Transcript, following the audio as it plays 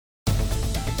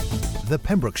the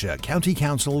Pembrokeshire County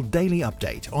Council Daily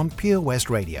Update on Pure West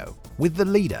Radio with the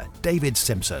leader, David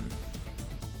Simpson.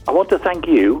 I want to thank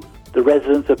you, the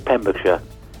residents of Pembrokeshire,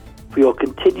 for your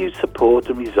continued support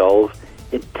and resolve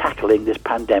in tackling this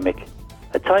pandemic.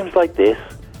 At times like this,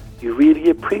 you really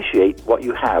appreciate what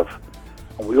you have,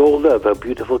 and we all love our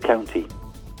beautiful county.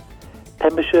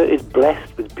 Pembrokeshire is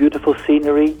blessed with beautiful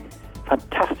scenery,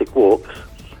 fantastic walks,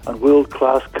 and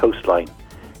world-class coastline,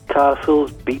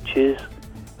 castles, beaches,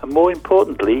 and more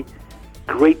importantly,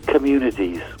 great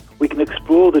communities. We can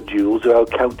explore the jewels of our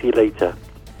county later.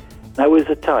 Now is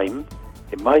the time,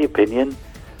 in my opinion,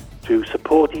 to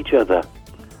support each other,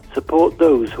 support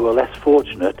those who are less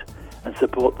fortunate, and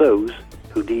support those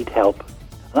who need help.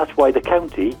 And that's why the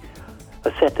county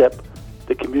has set up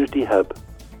the Community Hub.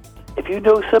 If you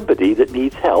know somebody that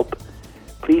needs help,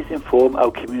 please inform our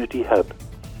Community Hub.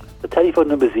 The telephone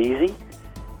number is easy.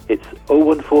 It's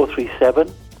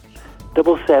 01437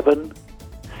 77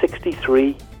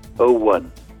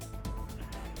 6301.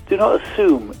 Do not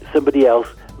assume somebody else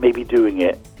may be doing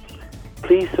it.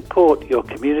 Please support your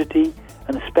community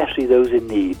and especially those in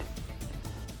need.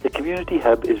 The Community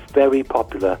Hub is very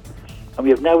popular, and we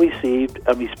have now received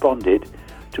and responded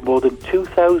to more than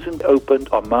 2,000 opened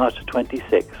on March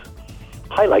 26,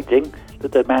 highlighting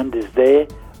that the demand is there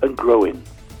and growing.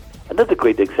 Another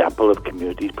great example of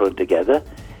communities put together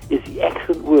is the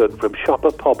excellent work from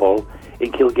Shopper Pobble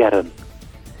in Kilgarran.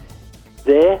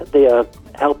 There they are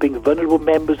helping vulnerable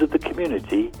members of the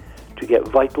community to get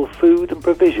vital food and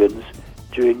provisions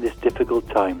during this difficult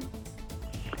time.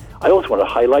 I also want to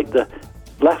highlight the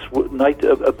last night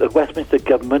of the Westminster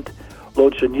Government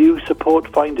launched a new support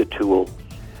finder tool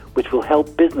which will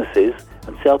help businesses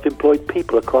and self-employed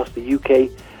people across the UK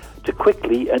to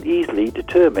quickly and easily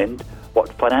determine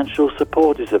what financial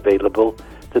support is available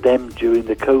to them during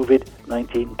the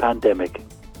COVID-19 pandemic.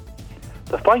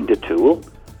 The Finder tool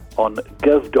on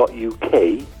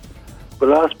gov.uk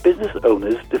will ask business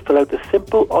owners to fill out a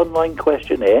simple online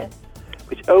questionnaire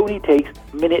which only takes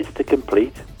minutes to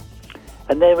complete,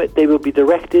 and then they will be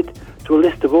directed to a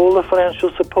list of all the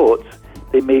financial supports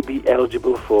they may be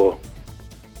eligible for.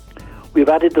 We've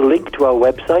added the link to our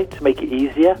website to make it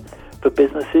easier for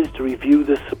businesses to review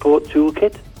the support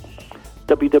toolkit,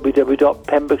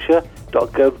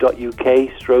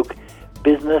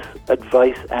 www.pembrokeshire.gov.uk/business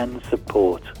advice and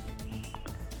support.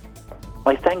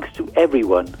 My thanks to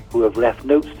everyone who have left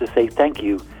notes to say thank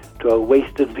you to our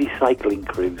waste and recycling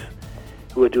crews,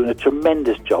 who are doing a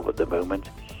tremendous job at the moment.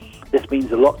 This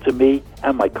means a lot to me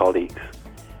and my colleagues.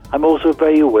 I'm also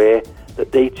very aware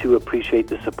that they too appreciate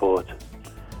the support.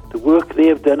 The work they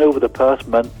have done over the past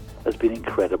month has been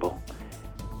incredible.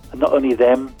 And not only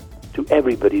them, to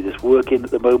everybody that's working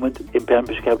at the moment in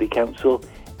Pembrokeshire County Council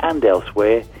and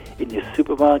elsewhere, in your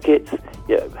supermarkets,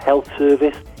 your health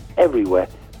service, everywhere,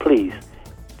 please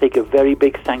take a very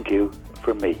big thank you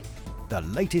from me. The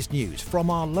latest news from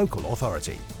our local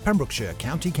authority, Pembrokeshire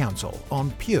County Council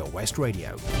on Pure West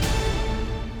Radio.